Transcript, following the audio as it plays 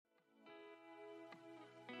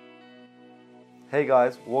Hey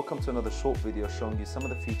guys, welcome to another short video showing you some of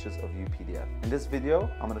the features of UPDF. In this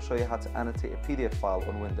video, I'm going to show you how to annotate a PDF file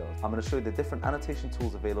on Windows. I'm going to show you the different annotation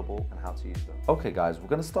tools available and how to use them. Okay guys, we're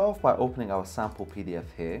going to start off by opening our sample PDF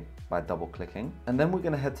here by double clicking. And then we're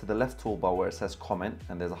going to head to the left toolbar where it says comment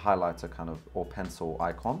and there's a highlighter kind of or pencil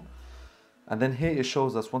icon. And then here it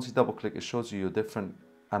shows us, once you double click, it shows you your different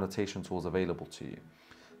annotation tools available to you.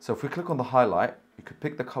 So if we click on the highlight, you could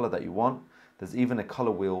pick the color that you want. There's even a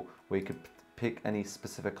color wheel where you could pick any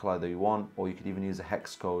specific color that you want, or you could even use a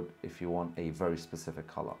hex code if you want a very specific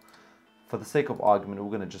color. For the sake of argument,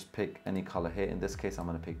 we're going to just pick any color here. In this case, I'm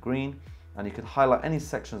going to pick green, and you could highlight any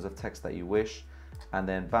sections of text that you wish, and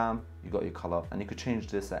then bam, you got your color, and you could change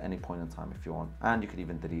this at any point in time if you want, and you could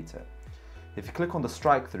even delete it. If you click on the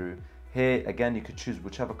strike through, here again, you could choose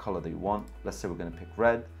whichever color that you want. Let's say we're going to pick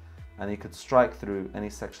red, and you could strike through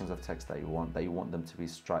any sections of text that you want them to be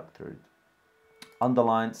strike through.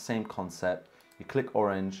 Underline, same concept. You click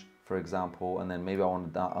orange, for example, and then maybe I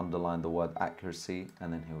want to underline the word accuracy,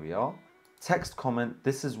 and then here we are. Text comment,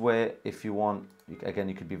 this is where if you want, again,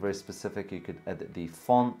 you could be very specific. You could edit the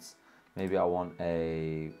font. Maybe I want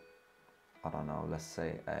a, I don't know, let's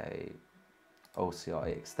say a OCR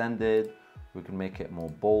extended. We can make it more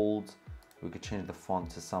bold. We could change the font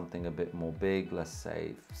to something a bit more big, let's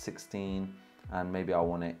say 16, and maybe I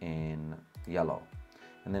want it in yellow.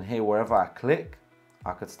 And then here, wherever I click,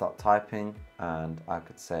 I could start typing and I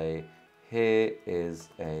could say, here is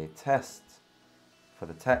a test for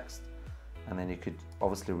the text. And then you could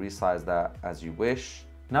obviously resize that as you wish.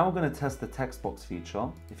 Now we're going to test the text box feature.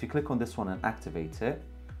 If you click on this one and activate it,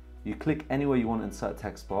 you click anywhere you want to insert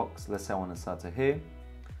text box. Let's say I want to insert it here.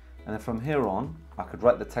 And then from here on, I could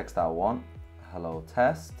write the text that I want, hello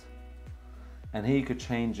test. And here you could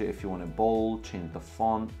change it if you want it bold, change the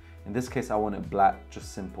font. In this case, I want it black,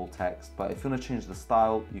 just simple text. But if you want to change the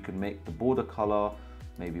style, you can make the border color,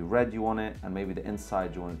 maybe red you want it, and maybe the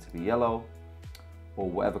inside you want it to be yellow, or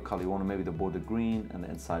whatever color you want, maybe the border green and the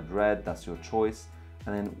inside red, that's your choice.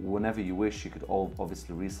 And then whenever you wish, you could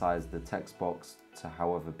obviously resize the text box to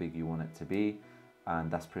however big you want it to be.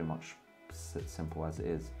 And that's pretty much simple as it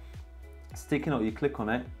is. Sticky note, you click on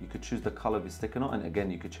it, you could choose the color of your sticky note, and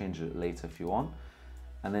again, you could change it later if you want.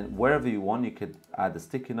 And then wherever you want, you could add a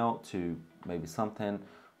sticky note to maybe something,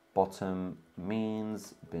 bottom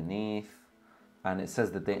means, beneath, and it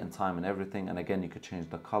says the date and time and everything. And again, you could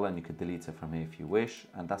change the color and you could delete it from here if you wish.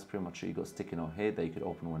 And that's pretty much it. You got a sticky note here that you could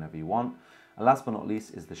open whenever you want. And last but not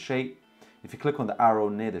least is the shape. If you click on the arrow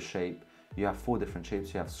near the shape, you have 4 different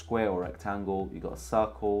shapes. You have square or rectangle, you got a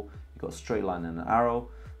circle, you got a straight line and an arrow.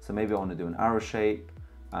 So maybe I want to do an arrow shape,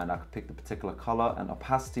 and I could pick the particular color. And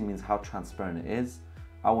opacity means how transparent it is.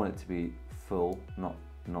 I want it to be full, not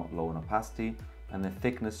low in opacity. And then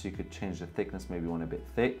thickness, you could change the thickness, maybe you want it a bit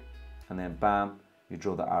thick. And then bam, you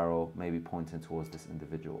draw the arrow, maybe pointing towards this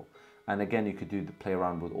individual. And again, you could play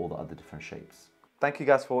around with all the other different shapes. Thank you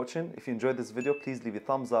guys for watching. If you enjoyed this video, please leave a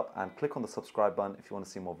thumbs up and click on the subscribe button if you want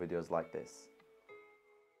to see more videos like this.